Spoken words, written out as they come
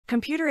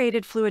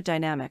Computer-aided fluid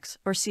dynamics,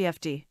 or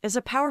CFD, is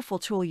a powerful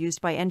tool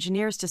used by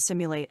engineers to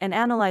simulate and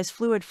analyze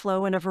fluid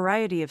flow in a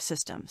variety of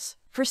systems.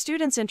 For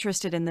students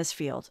interested in this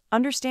field,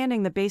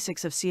 understanding the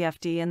basics of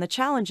CFD and the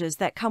challenges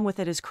that come with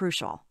it is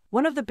crucial.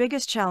 One of the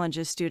biggest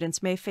challenges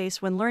students may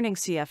face when learning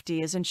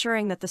CFD is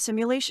ensuring that the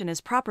simulation is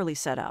properly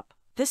set up.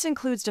 This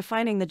includes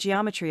defining the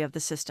geometry of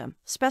the system,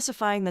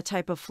 specifying the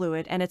type of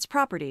fluid and its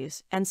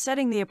properties, and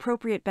setting the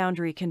appropriate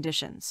boundary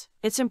conditions.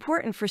 It's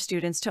important for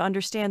students to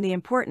understand the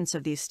importance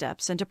of these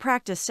steps and to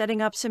practice setting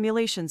up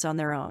simulations on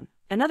their own.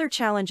 Another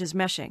challenge is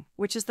meshing,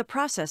 which is the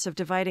process of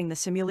dividing the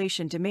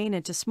simulation domain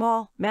into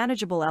small,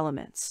 manageable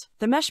elements.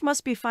 The mesh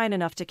must be fine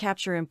enough to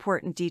capture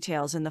important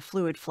details in the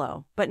fluid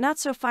flow, but not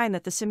so fine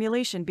that the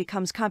simulation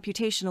becomes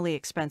computationally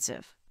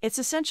expensive. It's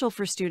essential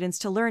for students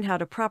to learn how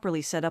to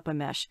properly set up a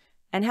mesh,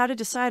 and how to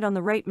decide on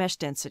the right mesh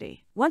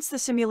density. Once the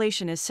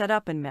simulation is set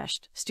up and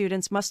meshed,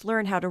 students must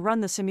learn how to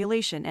run the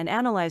simulation and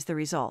analyze the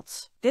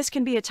results. This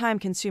can be a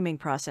time-consuming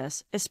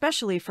process,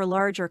 especially for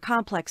large or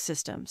complex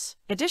systems.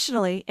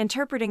 Additionally,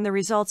 interpreting the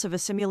results of a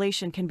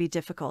simulation can be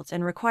difficult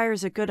and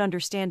requires a good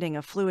understanding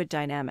of fluid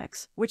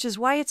dynamics, which is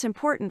why it's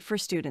important for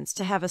students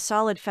to have a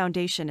solid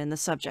foundation in the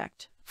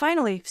subject.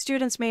 Finally,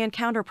 students may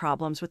encounter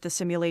problems with the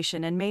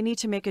simulation and may need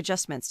to make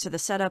adjustments to the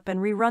setup and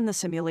rerun the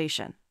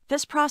simulation.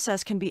 This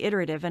process can be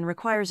iterative and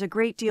requires a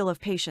great deal of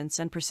patience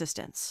and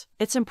persistence.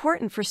 It's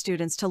important for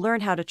students to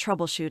learn how to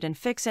troubleshoot and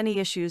fix any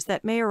issues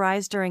that may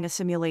arise during a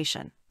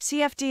simulation.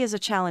 CFD is a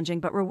challenging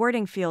but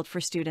rewarding field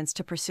for students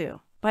to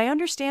pursue. By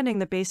understanding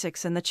the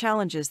basics and the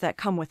challenges that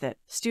come with it,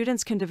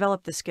 students can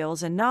develop the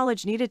skills and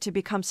knowledge needed to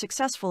become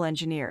successful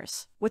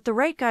engineers. With the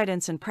right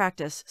guidance and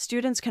practice,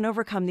 students can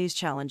overcome these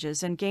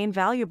challenges and gain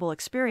valuable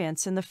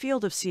experience in the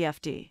field of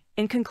CFD.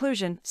 In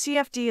conclusion,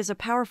 CFD is a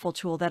powerful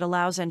tool that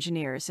allows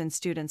engineers and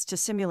students to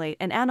simulate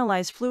and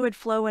analyze fluid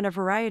flow in a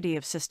variety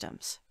of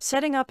systems.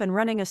 Setting up and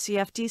running a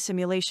CFD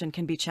simulation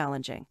can be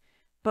challenging,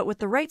 but with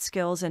the right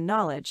skills and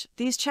knowledge,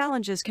 these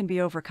challenges can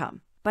be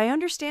overcome. By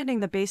understanding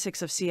the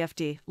basics of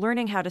CFD,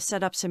 learning how to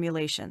set up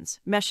simulations,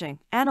 meshing,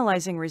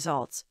 analyzing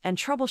results, and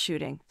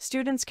troubleshooting,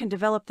 students can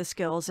develop the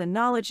skills and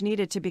knowledge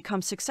needed to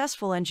become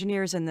successful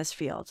engineers in this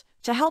field.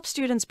 To help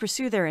students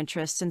pursue their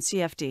interests in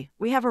CFD,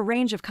 we have a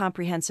range of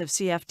comprehensive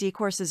CFD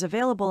courses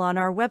available on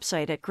our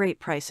website at great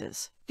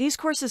prices. These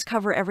courses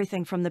cover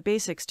everything from the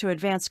basics to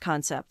advanced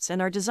concepts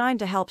and are designed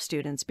to help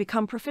students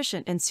become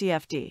proficient in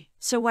CFD.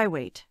 So why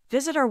wait?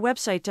 Visit our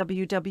website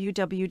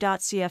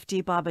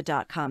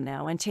www.cfdbaba.com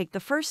now and take the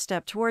first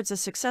step towards a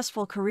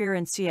successful career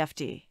in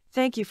CFD.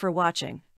 Thank you for watching.